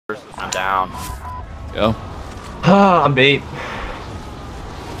I'm down. Go. I'm beat.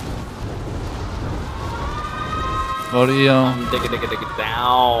 What do you? Dig it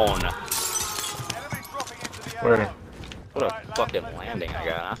down. Where? What a fucking landing I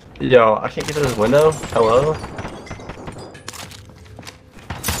got, huh? Yo, I can't get to this window. Hello?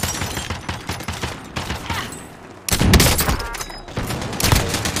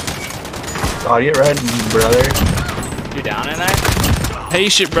 Oh, get red, brother. You down in there? Hey,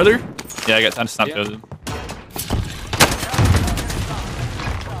 shit, brother. Yeah, I got time to stop those.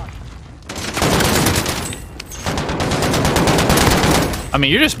 I mean,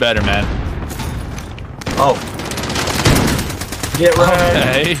 you're just better, man. Oh. Get red.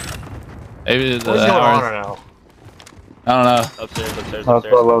 Okay. Maybe the What's going on right now? I don't know. Upstairs. I'll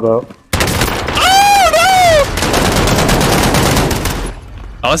load up.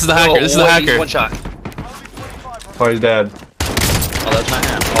 Oh, this is the hacker. This is the hacker. One shot. Oh, he's dead. Oh, that's not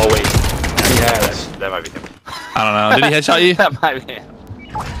him. Oh, wait. He has. That might be him. I don't know. Did he headshot you? That might be him.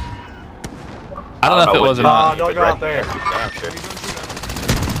 I don't know if it was or not. Don't go out there. Damn, sure.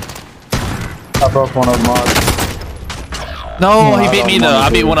 I broke one of them off. No, he beat me though.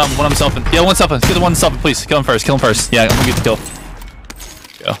 I beat one of them selfing. Yeah, one selfing. Get the one selfing, please. Kill him first. Kill him first. Yeah, I'm gonna get the kill.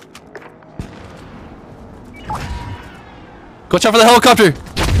 Go. Watch out for the helicopter.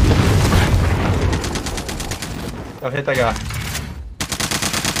 Oh, hit that guy.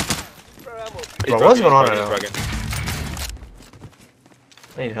 Bro, what's going on right now?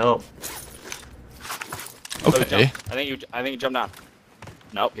 I need help. Okay. I think you jumped down.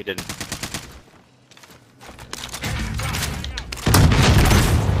 Nope, he didn't.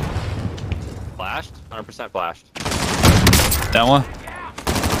 Flashed? 100% flashed. That one.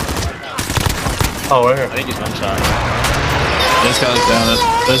 Oh, where? I think he's one shot. This guy's down.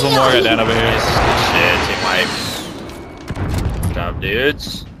 There's one more guy down over here. Shit, team wipe. Good job,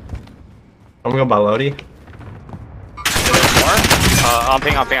 dudes. I'm gonna go by Lodi. There's more? On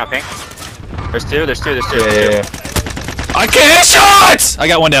ping. There's two. Yeah. I can't hit shots! I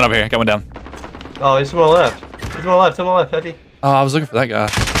got one down over here. I got one down. Oh, he's to my left. He's to my left, Eddie. Oh, I was looking for that guy.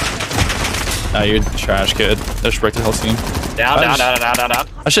 Nah, you're trash, kid. Just break the whole team. Down. I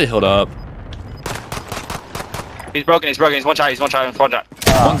should have healed up. He's broken. He's one shot. I'm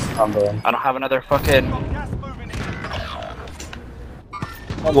done. I don't have another fucking...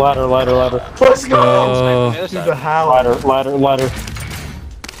 Ladder. Let's go! Dude, the how? Ladder.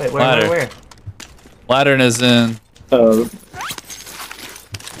 Wait, Ladder. where? Ladder is in. What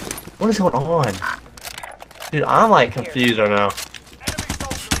is going on? Dude, I'm like confused right now.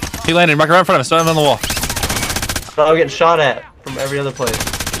 He landed right in front of us. Right on the wall. I'm getting shot at from every other place.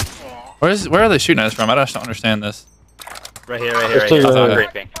 Where are they shooting at us from? I just don't understand this. Right here. On green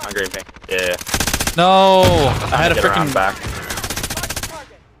ping. Yeah. No! I had a freaking back.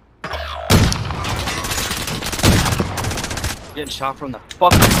 Getting shot from the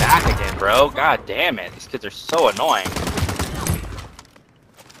fucking back again, bro. God damn it. These kids are so annoying.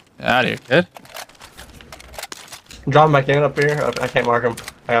 Get out of here, kid. I'm dropping back in up here. I can't mark him.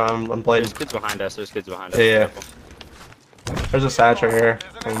 I'm playing. There's kids behind us. Yeah. There's a satch right here.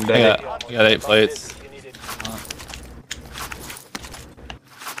 And I got 8 plates.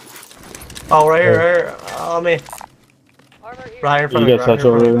 Oh, right here. Oh, me. Right here in front of me. You got touch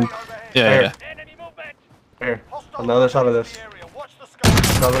over there. Yeah. Here. On the other side of this. He's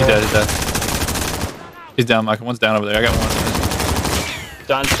dead. He's down, Michael. One's down over there. I got one.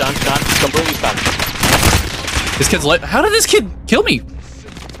 Done. Completely stunned. This kid's lit. How did this kid kill me?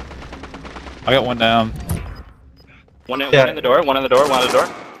 I got one down. One in the door. You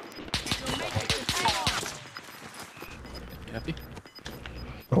happy?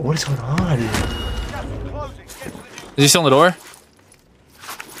 Oh, what is going on? Is he still in the door?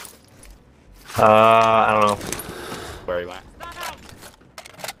 I don't know. Where he went.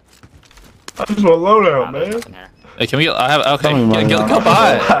 I just want loadout, man. Hey, can we get? I have. Okay, go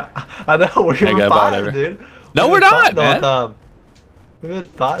buy it. I know we're gonna buy it, dude. No, we're not, man. We're gonna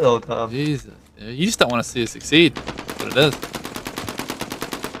buy it all the time. Jesus, you just don't want to see us succeed. That's what it is.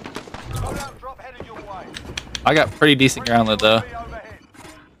 I got pretty decent ground load though.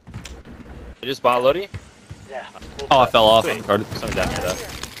 You just bought Lodi? Yeah. Oh, I fell off on the card. Something down here though.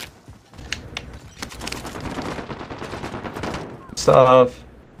 Stuff.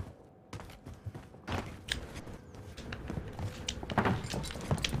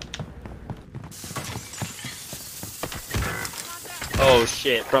 Oh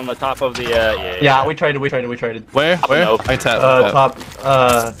shit! From the top of the Yeah, we traded. Where? Nope. I tap.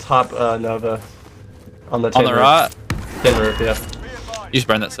 Top Nova. On the right? Tin roof, yeah. You just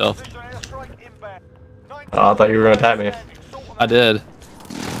burned that self. Oh, I thought you were gonna tap me. I did.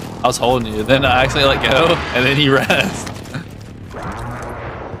 I was holding you, then I accidentally let go, and then you rest.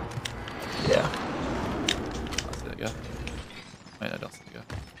 Yeah. I'll see that go. Wait, I don't see that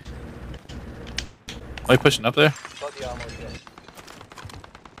go. Are you pushing up there?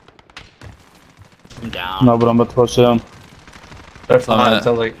 I'm down. No, but I'm about to push him. They're on fine. that.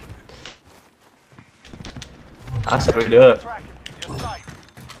 Sounds like. I said we do it.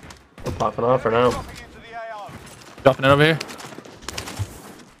 We're popping off for now. Dropping it over here.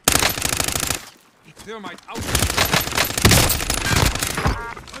 Thermite out.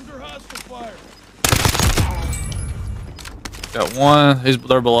 Under hostile fire. Got one.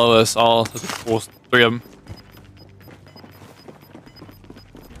 They're below us. All three of them.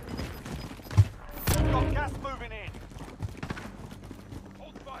 Got gas moving in.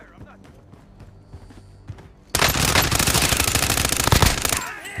 Hold fire. I'm not.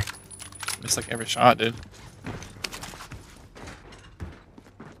 It's like every shot, dude.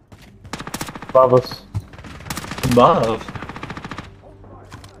 Above us. Above.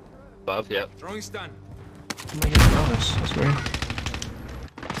 Above, yep. Throwing stun. Oh my gosh, that's weird.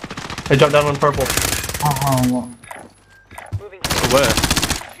 Hey, jump down on purple. Where?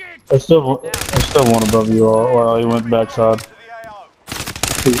 There's still one above you all. Well, he went backside.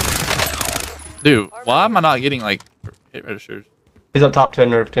 Dude, why am I not getting like hit registers? He's up top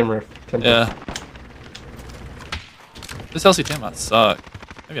 10 roof, 10 roof. 10 roof. Yeah. This LC10 might suck.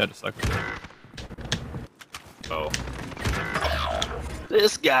 Maybe I just suck with it. Oh.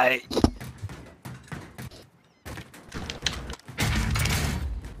 This guy.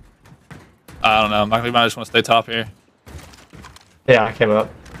 I don't know. We might just want to stay top here. Yeah, I came up.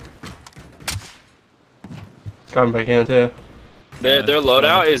 Coming back in too. Their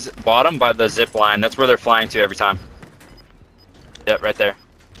loadout is bottom by the zip line. That's where they're flying to every time. Yep, right there.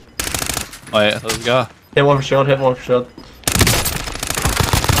 Oh yeah, let's go. Hit one for shield, hit one for shield.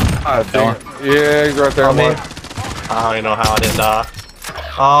 Yeah, he's right there on me. me. I don't even know how I didn't die.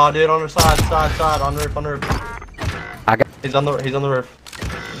 Oh, dude, on the side, on the roof, on the roof. He's on the roof.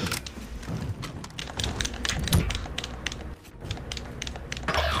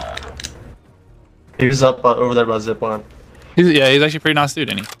 He was up over there by zip line. He's actually a pretty nice dude,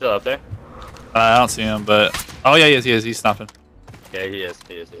 isn't he? Still up there? I don't see him, but oh yeah, he is. He's snapping. Yeah, he is.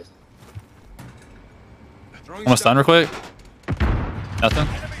 Throwing Want to stun real quick? Nothing.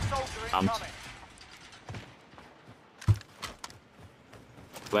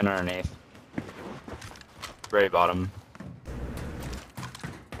 Went underneath. Very bottom.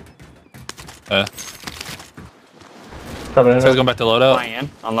 Coming in. So he's going back to loadout. Flying in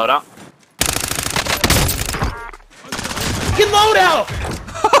on loadout. Get loadout!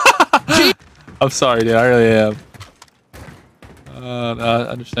 I'm sorry, dude. I really am. I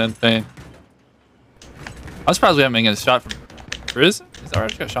understand pain. I'm surprised we haven't been getting shot from prison. Is that where I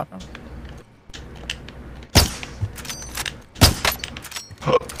just got shot from?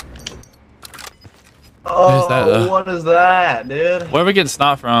 Oh, that, what is that, dude? Where are we getting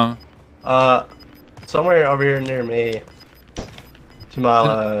snot from? Somewhere over here near me. To my,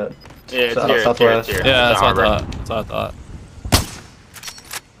 Yeah, it's south- here, it's southwest. here. Yeah, that's what I Harbor. thought. That's what I thought.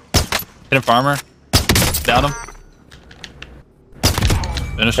 Hit him, farmer. Down him.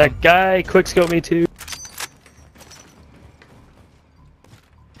 Finish him. That guy quickscope me too.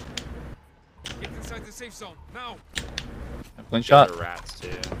 Get inside the safe zone now. Clean shot. Got the rats too.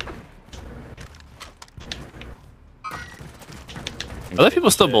 Are there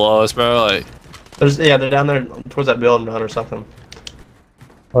people still below us, bro? Like, they're down there towards that building run or something.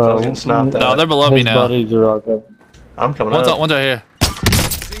 I was getting sniped no, at. they're below me His now. buddies are out there. I'm coming One's up. right here.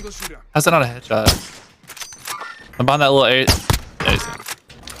 Single shooter. How's that not a headshot? I'm behind that little area. Yeah, he's good.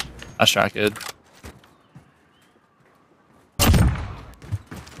 That's shot good.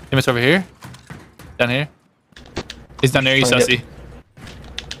 Teammates over here? Down here? He's down near you, Trying to Sussy.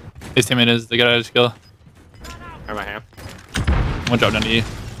 His teammate is. They gotta just kill. Right my hand. One drop down to you.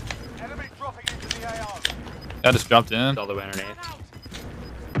 Enemy dropping into the AR. I just dropped in. All the way underneath.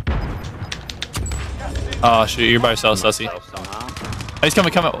 Oh shoot, you're by yourself, Sussy. Somehow. Oh, he's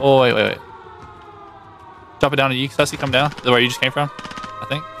coming. Oh, wait. Drop it down to you, Sussy. Come down. Is that where you just came from? I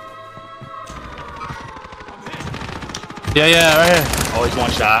think. Yeah, right here. Always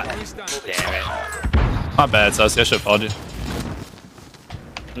one shot. Throwing stun. Damn it. My bad, Sussy. I should have followed you.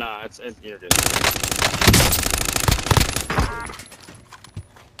 No, you're good.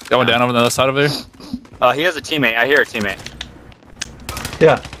 Got one down over the other side over there. He has a teammate. I hear a teammate.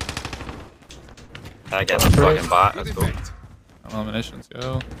 Yeah. I got the fucking bot. That's cool. Event. Eliminations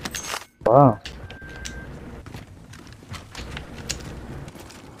go. Wow.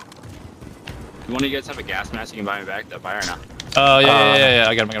 You want to guys have a gas mask? You can buy me back. That buy or not? Oh, yeah.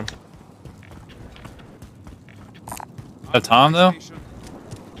 I got him. Have time though?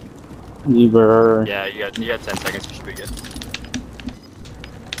 You better. Yeah, you got 10 seconds. You should be good.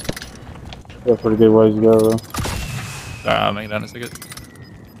 Got pretty good ways to go though. Alright, I'll make it down in a second.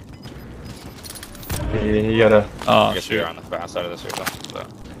 You gotta. Oh, I guess shoot. you're on the fast side of this or something. So.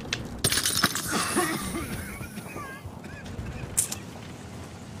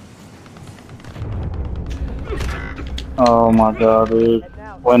 Oh my god, dude.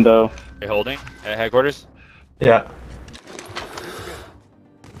 Window. Are you holding at headquarters? Yeah.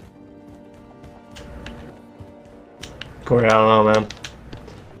 Corey, I don't know, man.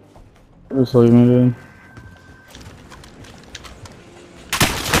 Just leave me, dude.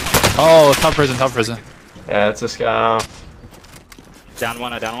 Oh, top prison. Yeah, it's this guy. Down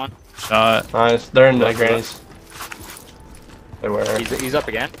one. Shot. Nice. They're in the grannies. They were. He's up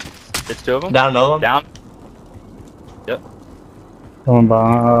again. It's 2 of them. Down another one? Down. Yep. Coming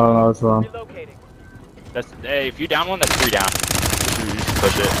by. Oh, no, it's wrong. Relocating. Hey, if you down one, that's 3 down. You just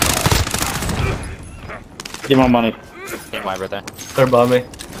push it. Get my money. Can't lie right there. They're above me.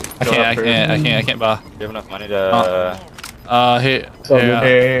 I can't buy. Do you have enough money to? Here.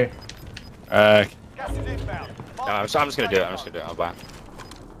 Here. Alright. Gas is inbound. No, I'm just gonna do it. I'll buy.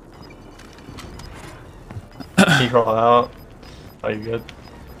 Can you crawl out? Oh, you good?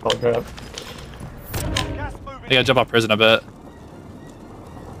 Oh, crap. Gas moving I gotta jump off prison, I bet.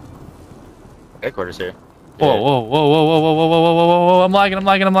 Headquarters here. Whoa. I'm lagging.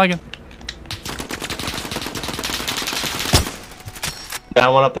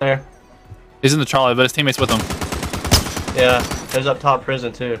 Down one up there. He's in the trolley, but his teammate's with him. Yeah, there's up top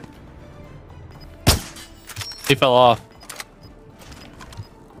prison too. He fell off.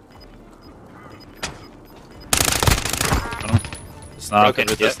 It's not. Broken,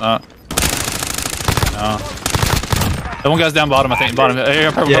 It's not. No. That one guy's down bottom, I think. Bottom. Here,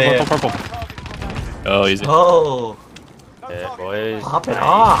 purple. Oh, easy. Oh, Yeah, boys. pop it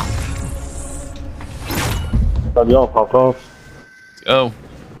off. Thought y'all popped off. Let's go.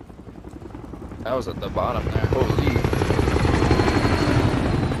 That was at the bottom there. Holy.